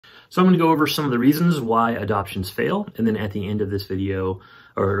So I'm going to go over some of the reasons why adoptions fail, and then at the end of this video,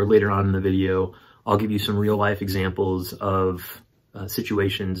 or later on in the video, I'll give you some real life examples of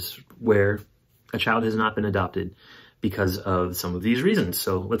situations where a child has not been adopted because of some of these reasons.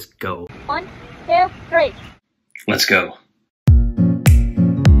 So let's go. 1, 2, 3. Let's go.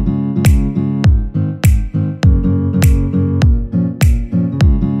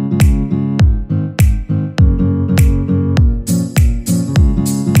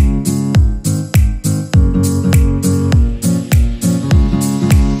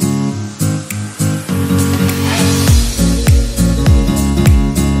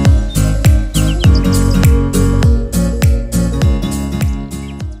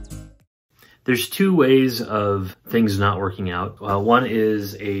 There's two ways of things not working out. One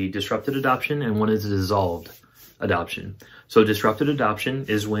is a disrupted adoption and one is a dissolved adoption. So disrupted adoption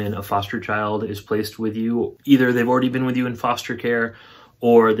is when a foster child is placed with you. Either they've already been with you in foster care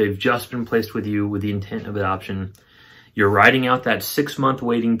or they've just been placed with you with the intent of adoption. You're riding out that 6-month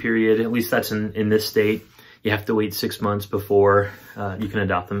waiting period. At least that's in this state. You have to wait 6 months before you can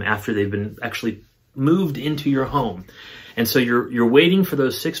adopt them after they've been actually moved into your home. And so you're waiting for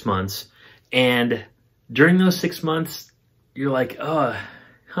those 6 months. And during those 6 months, you're like,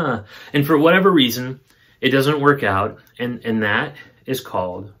 and for whatever reason, it doesn't work out. And that is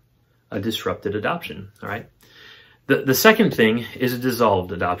called a disrupted adoption. All right. The second thing is a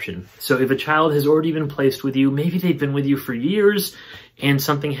dissolved adoption. So if a child has already been placed with you, maybe they've been with you for years and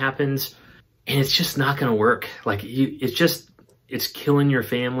something happens and it's just not going to work. Like it's killing your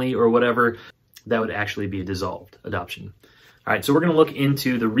family or whatever. That would actually be a dissolved adoption. All right, so we're going to look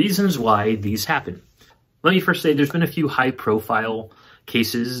into the reasons why these happen. Let me first say there's been a few high-profile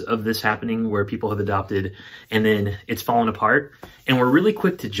cases of this happening where people have adopted and then it's fallen apart. And we're really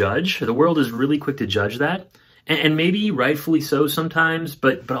quick to judge. The world is really quick to judge that. And maybe rightfully so sometimes,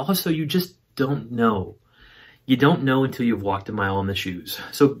 but also you just don't know. You don't know until you've walked a mile in the shoes.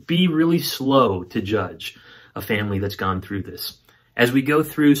 So be really slow to judge a family that's gone through this. As we go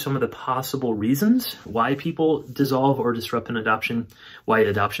through some of the possible reasons why people dissolve or disrupt an adoption, why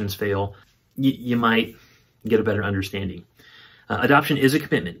adoptions fail, you might get a better understanding. Adoption is a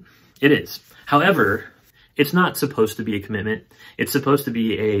commitment. It is. However, it's not supposed to be a commitment. It's supposed to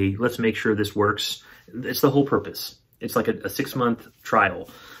be a, let's make sure this works. It's the whole purpose. It's like a 6-month trial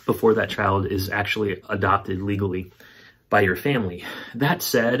before that child is actually adopted legally by your family. That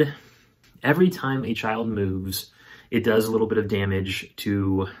said, every time a child moves, it does a little bit of damage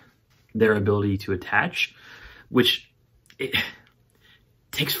to their ability to attach, which it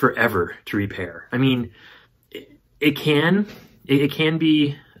takes forever to repair. I mean, it can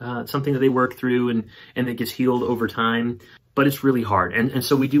be something that they work through and it gets healed over time, but it's really hard. And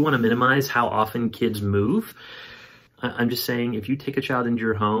so we do want to minimize how often kids move. I'm just saying, if you take a child into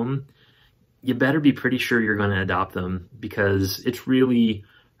your home, you better be pretty sure you're going to adopt them because it's really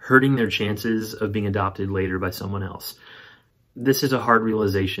hurting their chances of being adopted later by someone else. This is a hard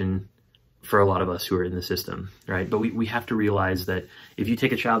realization for a lot of us who are in the system, right? But we have to realize that if you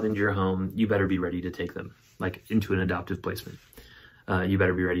take a child into your home, you better be ready to take them, like into an adoptive placement. You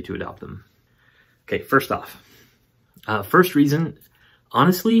better be ready to adopt them. Okay, first off, first reason,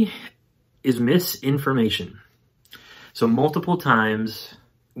 honestly, is misinformation. So multiple times,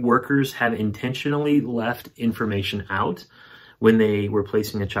 workers have intentionally left information out when they were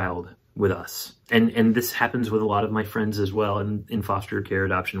placing a child with us. And this happens with a lot of my friends as well in foster care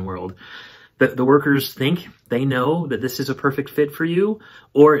adoption world. The workers think they know that this is a perfect fit for you,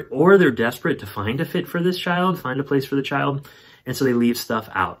 or they're desperate to find a fit for this child, find a place for the child, and so they leave stuff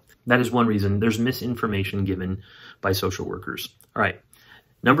out. That is one reason. There's misinformation given by social workers. All right.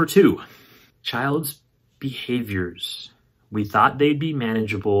 Number 2, child's behaviors. We thought they'd be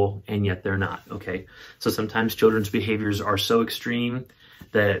manageable, and yet they're not, okay? So sometimes children's behaviors are so extreme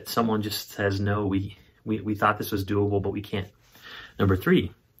that someone just says, no, we thought this was doable, but we can't. Number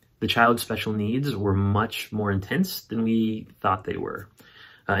 3, the child's special needs were much more intense than we thought they were.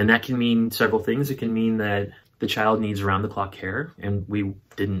 And that can mean several things. It can mean that the child needs around-the-clock care, and we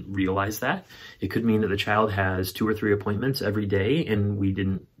didn't realize that. It could mean that the child has 2 or 3 appointments every day, and we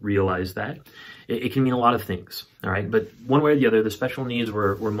didn't realize that. It can mean a lot of things, all right? But one way or the other, the special needs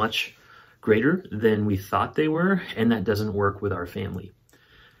were much greater than we thought they were, and that doesn't work with our family.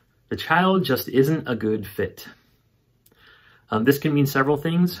 The child just isn't a good fit. This can mean several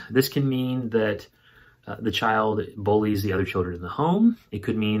things. This can mean that the child bullies the other children in the home. It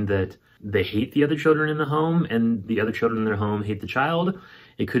could mean that they hate the other children in the home and the other children in their home hate the child.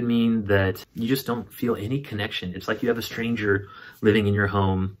 It could mean that you just don't feel any connection. It's like you have a stranger living in your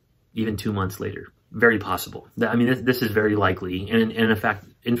home even 2 months later. very possible. I mean, this is very likely. And in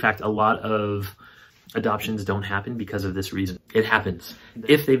fact, a lot of adoptions don't happen because of this reason. It happens.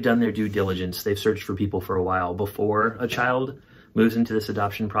 If they've done their due diligence, they've searched for people for a while before a child moves into this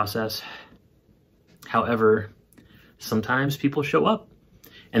adoption process. However, sometimes people show up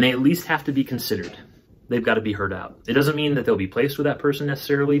and they at least have to be considered. They've got to be heard out. It doesn't mean that they'll be placed with that person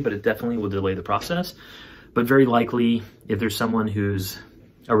necessarily, but it definitely will delay the process. But very likely, if there's someone who's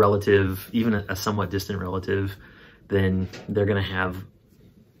a relative, even a somewhat distant relative, then they're going to have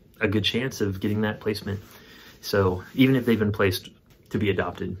a good chance of getting that placement. So even if they've been placed to be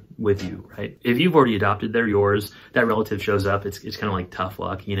adopted with you, right? If you've already adopted, they're yours. That relative shows up. It's kind of like tough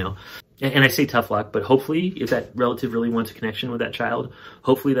luck, you know? And I say tough luck, but hopefully if that relative really wants a connection with that child,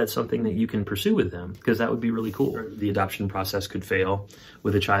 hopefully that's something that you can pursue with them, because that would be really cool. The adoption process could fail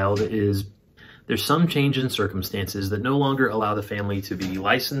with a child is there's some change in circumstances that no longer allow the family to be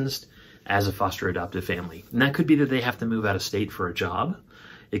licensed as a foster adoptive family. And that could be that they have to move out of state for a job.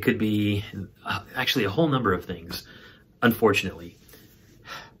 It could be actually a whole number of things, unfortunately.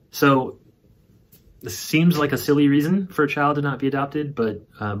 So this seems like a silly reason for a child to not be adopted, but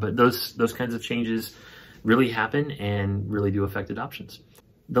those kinds of changes really happen and really do affect adoptions.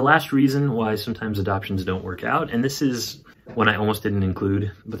 The last reason why sometimes adoptions don't work out, and this is one I almost didn't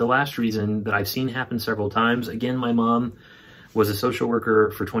include, but the last reason that I've seen happen several times, again, my mom was a social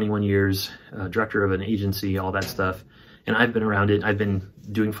worker for 21 years, director of an agency, all that stuff. And I've been around it. I've been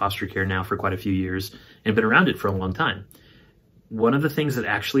doing foster care now for quite a few years and been around it for a long time. One of the things that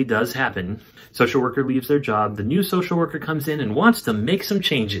actually does happen, social worker leaves their job, the new social worker comes in and wants to make some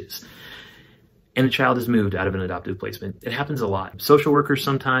changes, and the child is moved out of an adoptive placement. It happens a lot. Social workers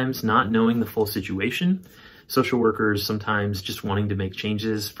sometimes not knowing the full situation, social workers sometimes just wanting to make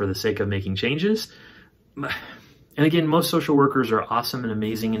changes for the sake of making changes. And again, most social workers are awesome and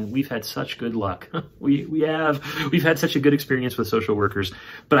amazing, and we've had such good luck. We've had such a good experience with social workers.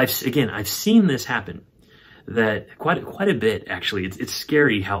 But I've seen this happen, that quite a bit actually. It's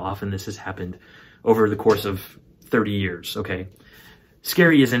scary how often this has happened over the course of 30 years. Okay,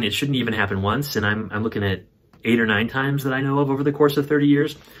 scary as in it shouldn't even happen once, and I'm looking at 8 or 9 times that I know of over the course of 30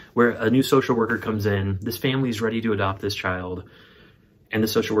 years where a new social worker comes in. This family's ready to adopt this child, and the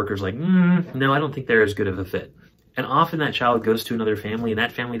social worker's like, no, I don't think they're as good of a fit. And often that child goes to another family, and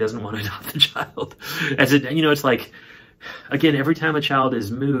that family doesn't want to adopt the child. It's like, again, every time a child is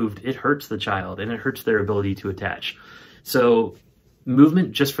moved, it hurts the child and it hurts their ability to attach. So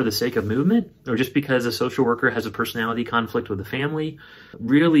movement just for the sake of movement, or just because a social worker has a personality conflict with the family,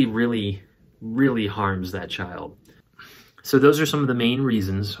 really, really, really harms that child. So those are some of the main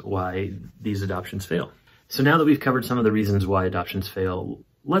reasons why these adoptions fail. So now that we've covered some of the reasons why adoptions fail,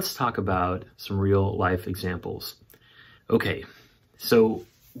 let's talk about some real life examples. Okay, so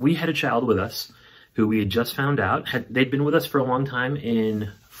we had a child with us who we had just found out, they'd been with us for a long time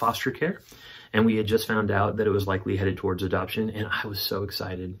in foster care, and we had just found out that it was likely headed towards adoption, and I was so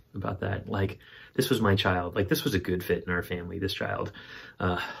excited about that. Like, this was my child. Like, this was a good fit in our family, this child.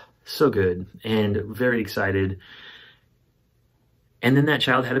 So good, and very excited. And then that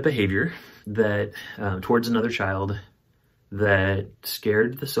child had a behavior that, towards another child, that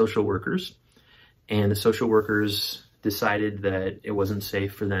scared the social workers, and the social workers decided that it wasn't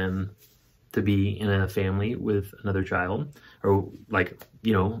safe for them to be in a family with another child, or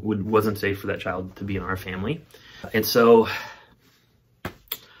wasn't safe for that child to be in our family. And so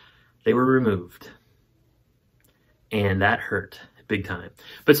they were removed, and that hurt big time.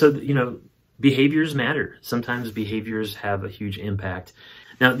 But so, behaviors matter. Sometimes behaviors have a huge impact.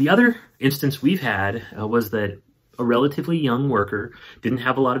 Now, the other instance we've had was that a relatively young worker didn't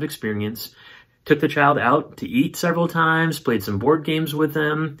have a lot of experience, took the child out to eat several times, played some board games with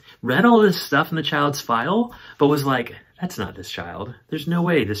them, read all this stuff in the child's file, but was like, that's not this child. There's no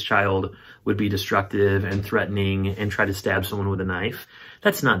way this child would be destructive and threatening and try to stab someone with a knife.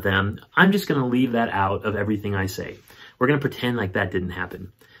 That's not them. I'm just going to leave that out of everything I say. We're going to pretend like that didn't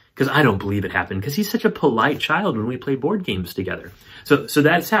happen, because I don't believe it happened, because he's such a polite child when we play board games together. So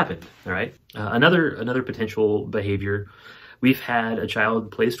that's happened, all right? Another potential behavior, we've had a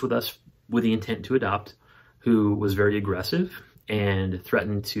child placed with us with the intent to adopt who was very aggressive and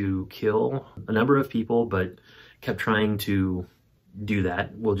threatened to kill a number of people, but kept trying to do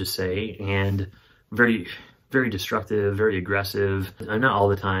that, we'll just say, and very, very destructive, very aggressive. Not all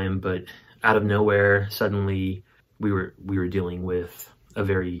the time, but out of nowhere, suddenly we were dealing with a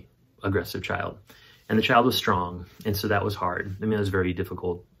very aggressive child. And the child was strong, and so that was hard. I mean, it was very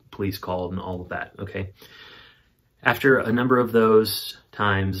difficult. Police called and all of that, okay? After a number of those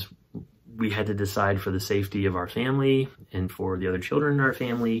times, we had to decide for the safety of our family and for the other children in our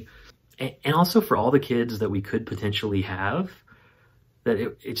family, And also for all the kids that we could potentially have, that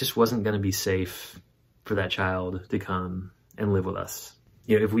it just wasn't going to be safe for that child to come and live with us.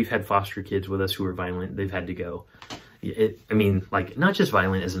 You know, if we've had foster kids with us who are violent, they've had to go. I mean, like, not just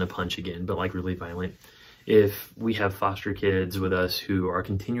violent as in a punch again, but like really violent. If we have foster kids with us who are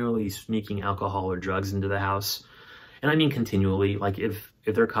continually sneaking alcohol or drugs into the house, and I mean continually, like if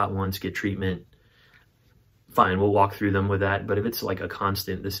they're caught once, get treatment, fine, we'll walk through them with that. But if it's like a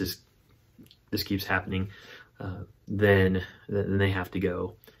constant, this keeps happening, then they have to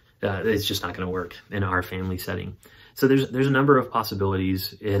go. It's just not going to work in our family setting. So there's a number of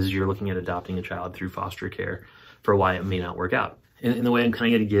possibilities as you're looking at adopting a child through foster care for why it may not work out. In the way I'm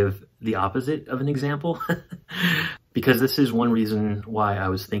kind of going to give the opposite of an example, because this is one reason why I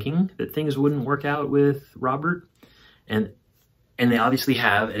was thinking that things wouldn't work out with Robert, and they obviously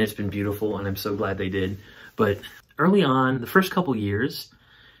have, and it's been beautiful, and I'm so glad they did. But early on, the first couple years,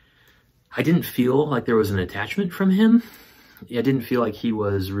 I didn't feel like there was an attachment from him. I didn't feel like he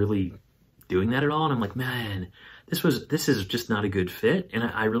was really doing that at all, and I'm like, man, this is just not a good fit, and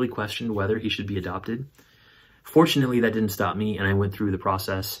I really questioned whether he should be adopted. Fortunately, that didn't stop me, and I went through the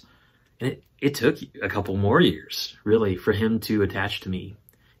process, and it took a couple more years, really, for him to attach to me.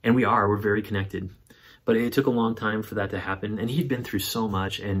 And we're very connected. But it took a long time for that to happen, and he'd been through so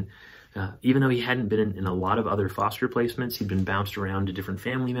much, and even though he hadn't been in a lot of other foster placements, he'd been bounced around to different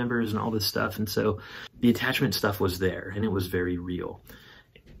family members and all this stuff, and so the attachment stuff was there, and it was very real.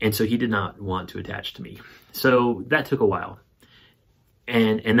 And so he did not want to attach to me. So that took a while.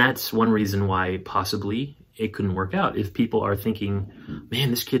 And that's one reason why possibly it couldn't work out. If people are thinking, man,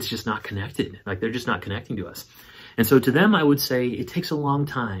 this kid's just not connected. Like, they're just not connecting to us. And so to them, I would say it takes a long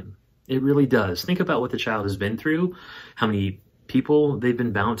time. It really does. Think about what the child has been through, how many people they've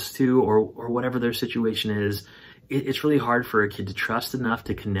been bounced to, or whatever their situation is. It's really hard for a kid to trust enough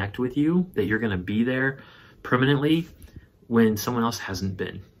to connect with you that you're going to be there permanently when someone else hasn't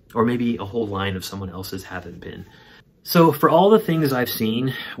been, or maybe a whole line of someone else's haven't been. So for all the things I've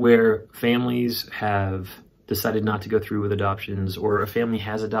seen where families have decided not to go through with adoptions, or a family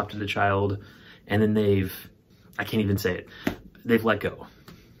has adopted a child and then I can't even say it, they've let go,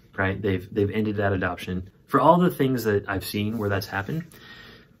 right? They've ended that adoption. For all the things that I've seen where that's happened,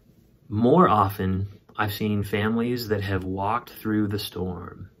 more often I've seen families that have walked through the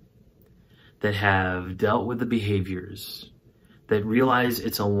storm, that have dealt with the behaviors, that realize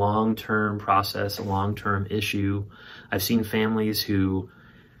it's a long-term process, a long-term issue. I've seen families who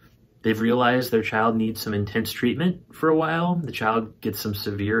they've realized their child needs some intense treatment for a while. The child gets some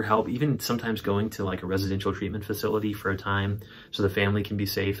severe help, even sometimes going to like a residential treatment facility for a time so the family can be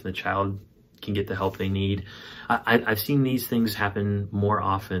safe and the child can get the help they need. I've seen these things happen more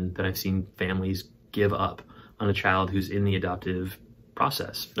often than I've seen families give up on a child who's in the adoptive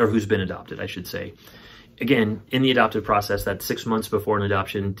process, or who's been adopted, I should say. Again, in the adoptive process, that's 6 months before an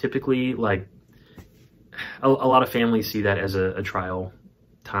adoption. Typically, like a lot of families see that as a trial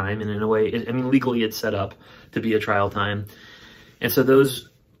time, and in a way, I mean, legally it's set up to be a trial time. And so those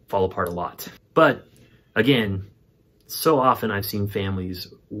fall apart a lot. But again, so often I've seen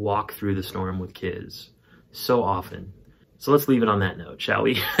families walk through the storm with kids. So often. So let's leave it on that note, shall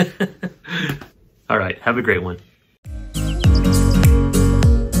we? All right, have a great one.